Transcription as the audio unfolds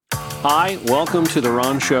Hi, welcome to the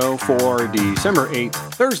Ron Show for December 8th,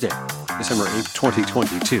 Thursday, December 8th,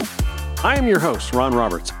 2022. I am your host, Ron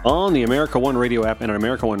Roberts, on the America One Radio app and at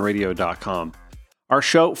AmericaOneRadio.com. Our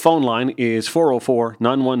show phone line is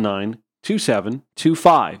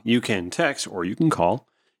 404-919-2725. You can text or you can call.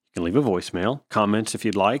 You can leave a voicemail, comments if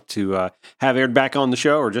you'd like to have aired back on the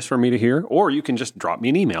show or just for me to hear, or you can just drop me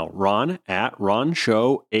an email,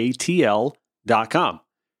 ron@ronshowatl.com.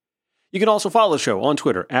 You can also follow the show on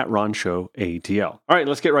Twitter at RonShowATL. All right,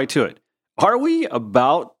 let's get right to it. Are we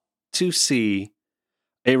about to see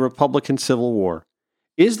a Republican civil war?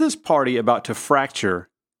 Is this party about to fracture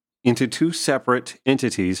into two separate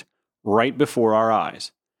entities right before our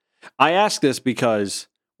eyes? I ask this because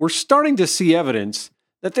we're starting to see evidence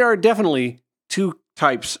that there are definitely two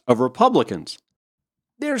types of Republicans.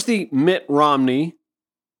 There's the Mitt Romney,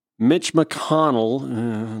 Mitch McConnell,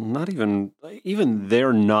 not even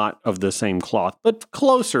they're not of the same cloth, but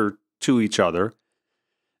closer to each other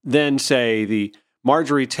than, say, the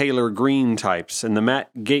Marjorie Taylor Greene types and the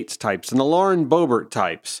Matt Gaetz types and the Lauren Boebert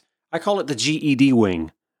types. I call it the GED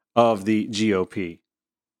wing of the GOP.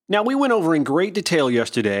 Now, we went over in great detail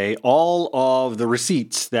yesterday all of the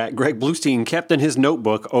receipts that Greg Bluestein kept in his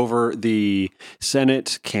notebook over the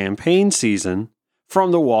Senate campaign season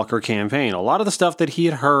from the Walker campaign. A lot of the stuff that he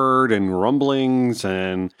had heard and rumblings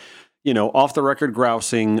and, off the record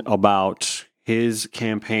grousing about his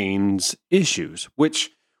campaign's issues,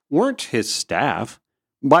 which weren't his staff.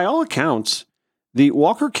 By all accounts, the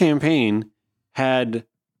Walker campaign had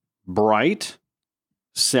bright,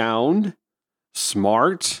 sound,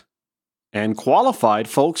 smart, and qualified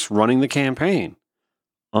folks running the campaign,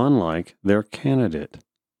 unlike their candidate.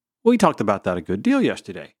 We talked about that a good deal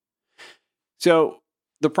yesterday. So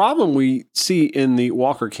the problem we see in the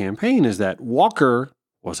Walker campaign is that Walker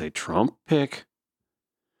was a Trump pick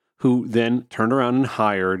who then turned around and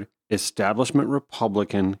hired establishment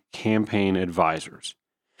Republican campaign advisors.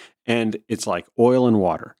 And it's like oil and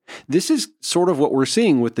water. This is sort of what we're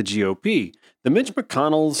seeing with the GOP. The Mitch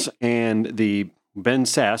McConnells and the Ben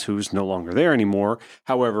Sasse, who's no longer there anymore.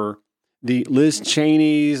 However, the Liz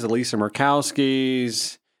Cheneys, the Lisa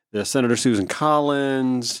Murkowskis, the Senator Susan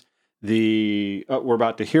Collins, we're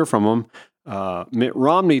about to hear from them, Mitt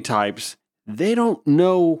Romney types, they don't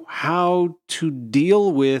know how to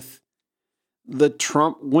deal with the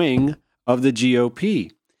Trump wing of the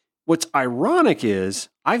GOP. What's ironic is,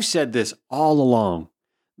 I've said this all along,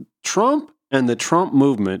 Trump and the Trump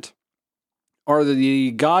movement are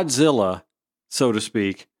the Godzilla, so to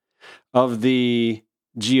speak, of the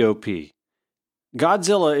GOP.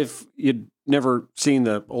 Godzilla, if you'd never seen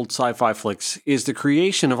the old sci-fi flicks, is the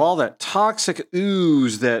creation of all that toxic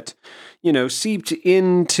ooze that, seeped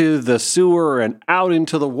into the sewer and out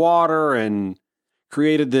into the water and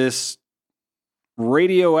created this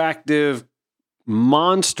radioactive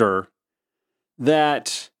monster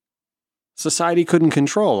that society couldn't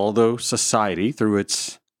control, although society, through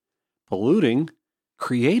its polluting,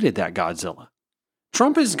 created that Godzilla.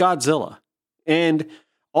 Trump is Godzilla. And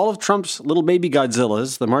all of Trump's little baby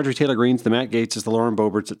Godzillas, the Marjorie Taylor Greenes, the Matt Gaetzes, the Lauren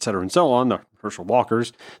Boeberts, et cetera, and so on, the Herschel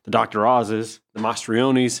Walkers, the Dr. Oz's, the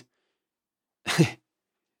Mastrionis,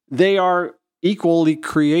 they are equally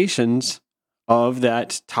creations of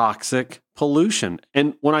that toxic pollution.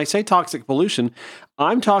 And when I say toxic pollution,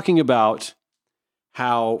 I'm talking about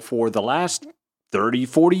how for the last 30,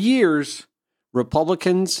 40 years,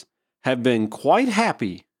 Republicans have been quite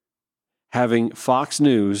happy having Fox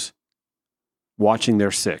News watching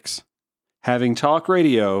their six, having talk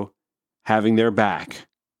radio having their back.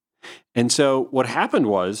 And so what happened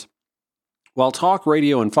was, while talk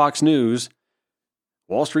radio and Fox News,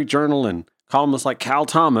 Wall Street Journal, and columnists like Cal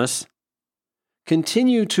Thomas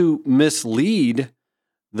continue to mislead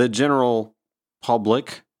the general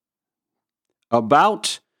public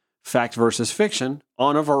about fact versus fiction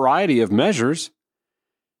on a variety of measures,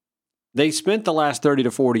 they spent the last 30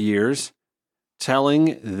 to 40 years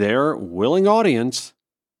telling their willing audience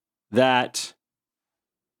that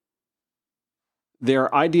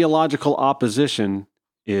their ideological opposition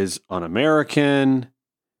is un-American,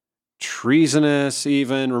 treasonous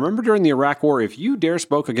even. Remember during the Iraq War, if you dare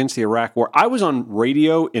spoke against the Iraq War, I was on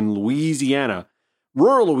radio in Louisiana,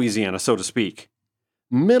 rural Louisiana, so to speak,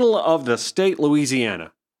 middle of the state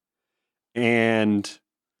Louisiana. And it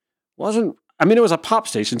was a pop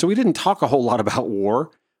station, so we didn't talk a whole lot about war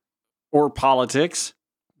or politics.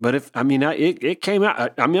 But it came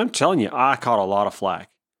out. I'm telling you, I caught a lot of flack.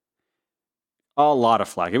 A lot of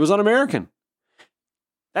flack. It was un-American.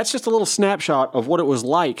 That's just a little snapshot of what it was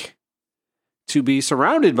like to be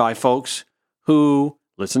surrounded by folks who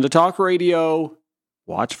listen to talk radio,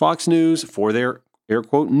 watch Fox News for their air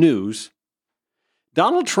quote, news,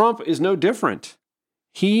 Donald Trump is no different.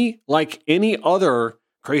 He, like any other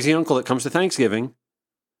crazy uncle that comes to Thanksgiving,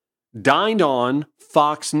 dined on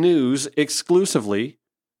Fox News exclusively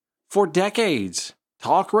for decades.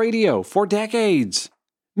 Talk radio for decades.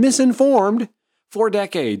 Misinformed for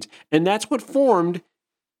decades. And that's what formed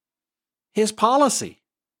his policy.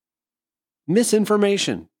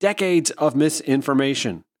 Misinformation. Decades of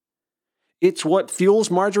misinformation. It's what fuels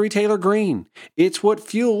Marjorie Taylor Greene. It's what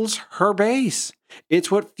fuels her base. It's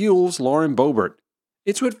what fuels Lauren Boebert.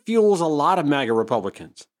 It's what fuels a lot of MAGA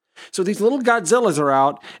Republicans. So these little Godzillas are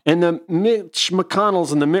out, and the Mitch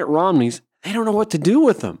McConnells and the Mitt Romneys, they don't know what to do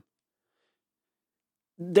with them.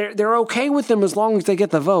 They're okay with them as long as they get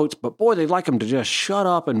the votes, but boy, they'd like them to just shut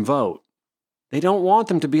up and vote. They don't want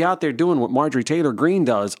them to be out there doing what Marjorie Taylor Greene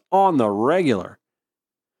does on the regular.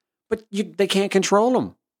 But they can't control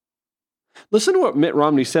them. Listen to what Mitt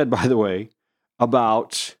Romney said, by the way,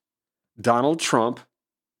 about Donald Trump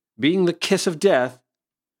being the kiss of death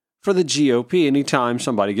for the GOP anytime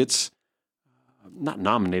somebody gets not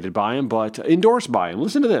nominated by him, but endorsed by him.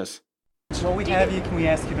 Listen to this. While we have you, can we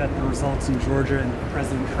ask you about the results in Georgia and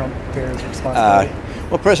President Trump bears responsibility?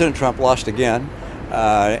 Well, President Trump lost again,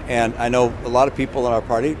 and I know a lot of people in our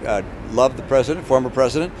party love the president, former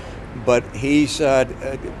president, but he's,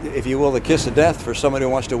 if you will, the kiss of death for somebody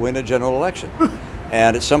who wants to win a general election.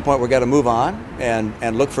 And at some point, we've got to move on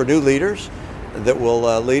and look for new leaders that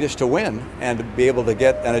will lead us to win and to be able to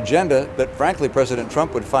get an agenda that, frankly, President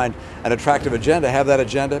Trump would find an attractive agenda, have that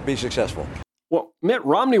agenda be successful. What Mitt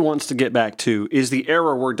Romney wants to get back to is the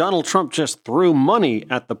era where Donald Trump just threw money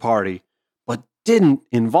at the party, but didn't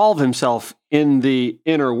involve himself in the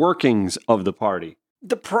inner workings of the party.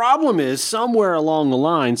 The problem is, somewhere along the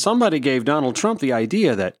line, somebody gave Donald Trump the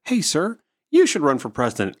idea that, hey, sir, you should run for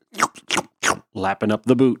president. Lapping up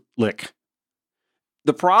the boot lick.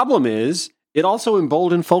 The problem is, it also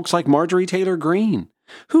emboldened folks like Marjorie Taylor Greene,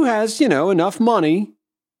 who has, enough money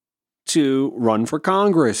to run for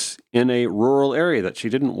Congress in a rural area that she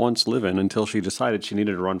didn't once live in until she decided she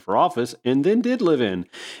needed to run for office and then did live in.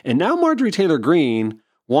 And now Marjorie Taylor Greene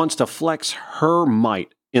wants to flex her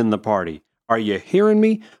might in the party. Are you hearing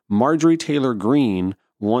me? Marjorie Taylor Greene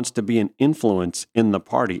wants to be an influence in the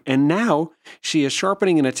party. And now she is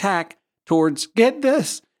sharpening an attack towards, get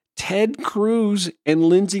this, Ted Cruz and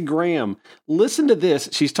Lindsey Graham. Listen to this.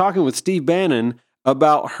 She's talking with Steve Bannon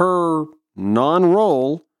about her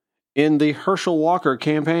non-role in the Herschel Walker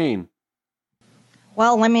campaign.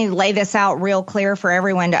 Well, let me lay this out real clear for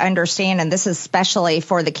everyone to understand, and this is especially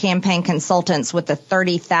for the campaign consultants with the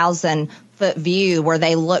 30,000-foot view where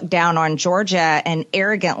they look down on Georgia and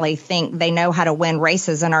arrogantly think they know how to win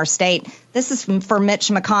races in our state. This is for Mitch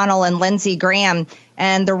McConnell and Lindsey Graham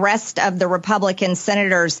and the rest of the Republican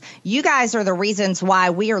senators. You guys are the reasons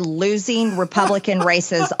why we are losing Republican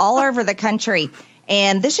races all over the country.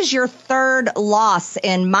 And this is your third loss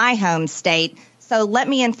in my home state. So let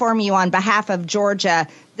me inform you on behalf of Georgia,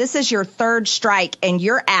 this is your third strike and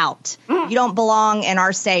you're out. You don't belong in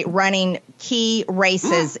our state running key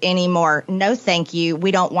races anymore. No, thank you.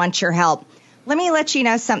 We don't want your help. Let me let you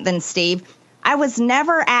know something, Steve. I was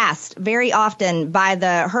never asked very often by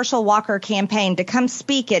the Herschel Walker campaign to come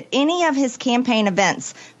speak at any of his campaign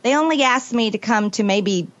events. They only asked me to come to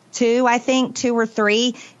maybe two or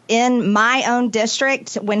three in my own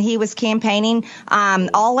district when he was campaigning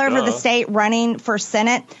all over the state running for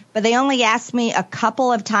Senate. But they only asked me a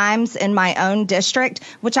couple of times in my own district,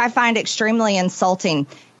 which I find extremely insulting.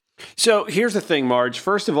 So here's the thing, Marge.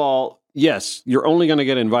 First of all, yes, you're only going to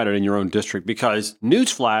get invited in your own district because,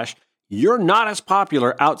 newsflash, you're not as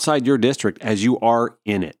popular outside your district as you are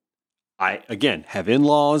in it. I, again, have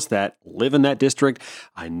in-laws that live in that district.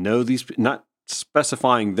 I know these, not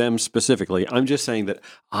specifying them specifically. I'm just saying that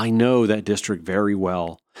I know that district very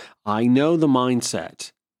well. I know the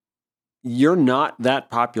mindset. You're not that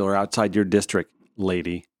popular outside your district,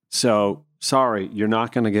 lady. So, sorry, you're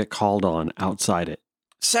not going to get called on outside it.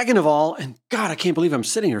 Second of all, and God, I can't believe I'm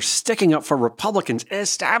sitting here sticking up for Republicans,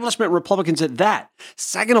 establishment Republicans at that.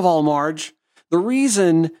 Second of all, Marge, the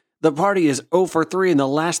reason the party is 0 for 3 in the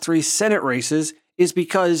last 3 Senate races is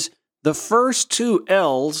because the first 2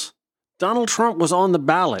 L's, Donald Trump was on the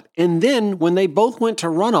ballot. And then when they both went to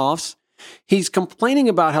runoffs, he's complaining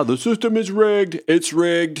about how the system is rigged. It's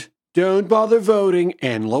rigged. Don't bother voting.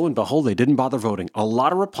 And lo and behold, they didn't bother voting. A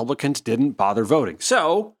lot of Republicans didn't bother voting.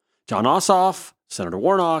 So John Ossoff, Senator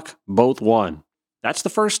Warnock, both won. That's the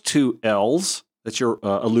first 2 L's that you're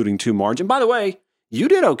alluding to, Marge. And by the way, you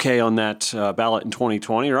did okay on that ballot in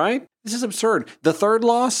 2020, right? This is absurd. The third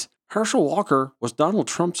loss, Herschel Walker was Donald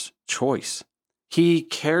Trump's choice. He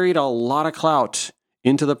carried a lot of clout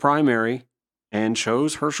into the primary and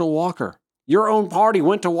chose Herschel Walker. Your own party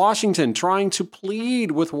went to Washington trying to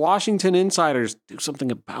plead with Washington insiders. Do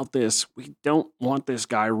something about this. We don't want this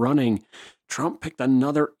guy running. Trump picked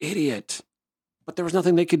another idiot. But there was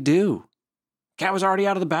nothing they could do. Cat was already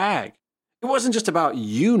out of the bag. It wasn't just about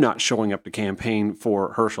you not showing up to campaign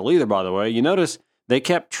for Herschel either, by the way. You notice they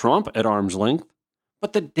kept Trump at arm's length,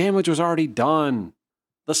 but the damage was already done.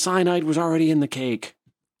 The cyanide was already in the cake.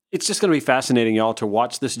 It's just going to be fascinating, y'all, to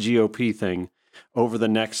watch this GOP thing over the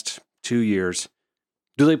next 2 years.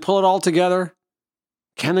 Do they pull it all together?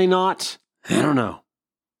 Can they not? I don't know.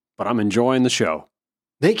 But I'm enjoying the show.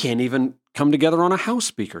 They can't even come together on a House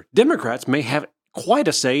Speaker. Democrats may have quite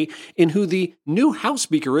a say in who the new House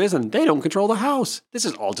Speaker is, and they don't control the House. This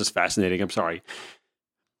is all just fascinating. I'm sorry.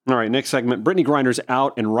 All right, next segment. Brittney Griner's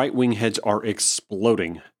out and right-wing heads are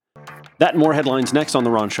exploding. That and more headlines next on The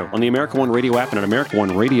Ron Show on the America One Radio app and at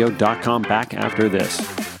AmericaOneRadio.com. Back after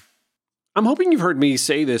this. I'm hoping you've heard me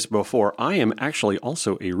say this before. I am actually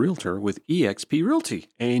also a realtor with eXp Realty,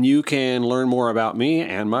 and you can learn more about me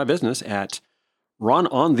and my business at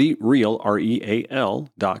RonOnTheReal,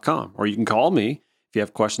 REAL.com. Or you can call me if you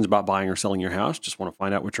have questions about buying or selling your house, just want to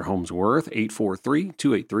find out what your home's worth,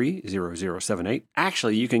 843-283-0078.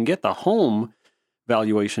 Actually, you can get the home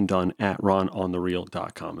valuation done at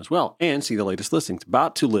RonOnTheReal.com as well and see the latest listings.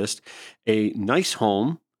 About to list a nice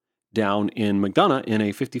home down in McDonough in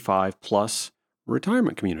a 55-plus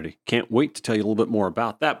retirement community. Can't wait to tell you a little bit more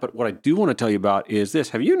about that. But what I do want to tell you about is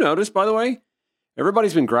this. Have you noticed, by the way,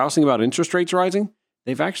 everybody's been grousing about interest rates rising?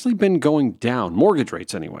 They've actually been going down, mortgage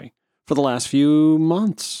rates anyway, for the last few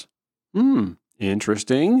months.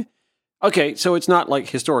 Interesting. Okay, so it's not like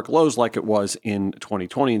historic lows like it was in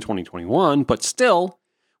 2020 and 2021, but still,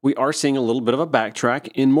 we are seeing a little bit of a backtrack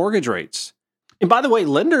in mortgage rates. And by the way,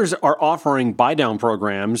 lenders are offering buy-down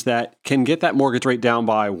programs that can get that mortgage rate down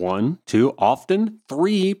by 1, 2, often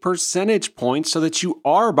 3 percentage points so that you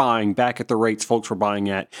are buying back at the rates folks were buying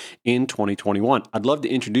at in 2021. I'd love to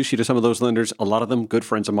introduce you to some of those lenders. A lot of them, good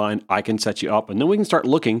friends of mine. I can set you up, and then we can start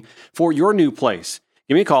looking for your new place.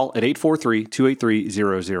 Give me a call at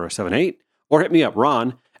 843-283-0078 or hit me up,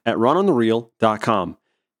 Ron, at RonOnTheReal.com.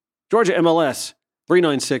 Georgia MLS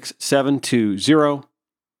 396720.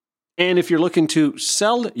 And if you're looking to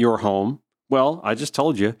sell your home, well, I just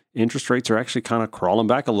told you, interest rates are actually kind of crawling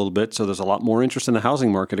back a little bit, so there's a lot more interest in the housing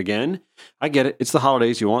market again. I get it. It's the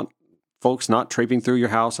holidays. You want folks not traipsing through your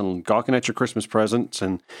house and gawking at your Christmas presents,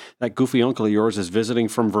 and that goofy uncle of yours is visiting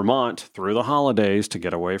from Vermont through the holidays to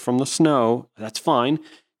get away from the snow. That's fine.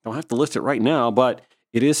 Don't have to list it right now, but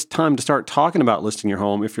it is time to start talking about listing your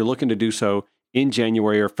home if you're looking to do so in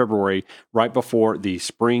January or February, right before the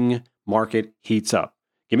spring market heats up.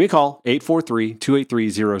 Give me a call,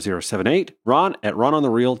 843-283-0078, Ron at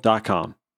RonOnTheReal.com.